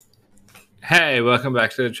Hey, welcome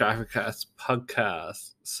back to the Traffic Cast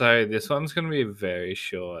podcast. So this one's going to be very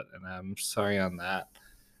short, and I'm sorry on that.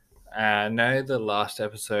 I know the last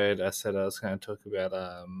episode I said I was going to talk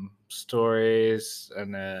about stories,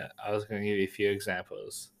 and I was going to give you a few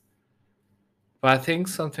examples. But I think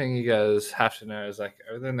something you guys have to know is like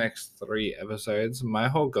over the next 3 episodes, my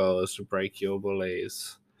whole goal is to break your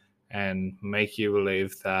beliefs and make you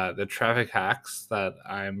believe that the traffic hacks that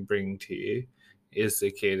I'm bringing to you is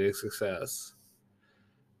the key to success.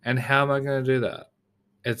 And how am I going to do that?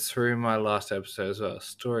 It's through my last episode as well,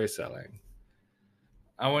 story selling.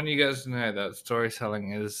 I want you guys to know that story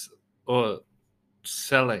selling or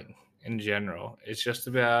selling in general, it's just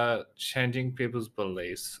about changing people's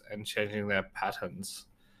beliefs and changing their patterns.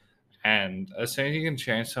 And as soon as you can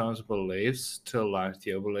change someone's beliefs to align with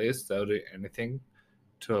your beliefs, they'll do anything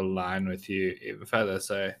to align with you even further.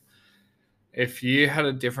 So if you had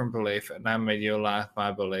a different belief and I made you align with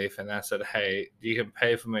my belief and I said, hey, you can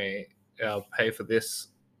pay for me, I'll pay for this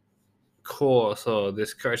course or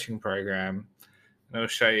this coaching program, and it'll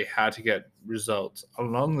show you how to get results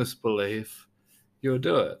along this belief, you'll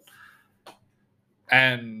do it.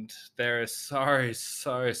 And there are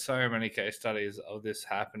so many case studies of this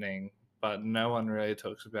happening, but no one really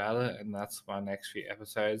talks about it. And that's my next few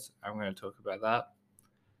episodes. I'm going to talk about that.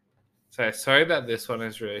 So sorry that this one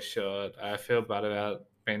is really short. I feel bad about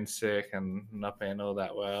being sick and not being all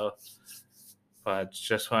that well, but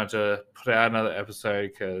just wanted to put out another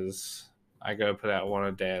episode because I got to put out one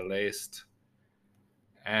a day at least.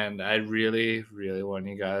 And I really, really want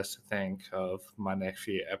you guys to think of my next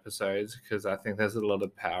few episodes because I think there's a lot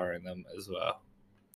of power in them as well.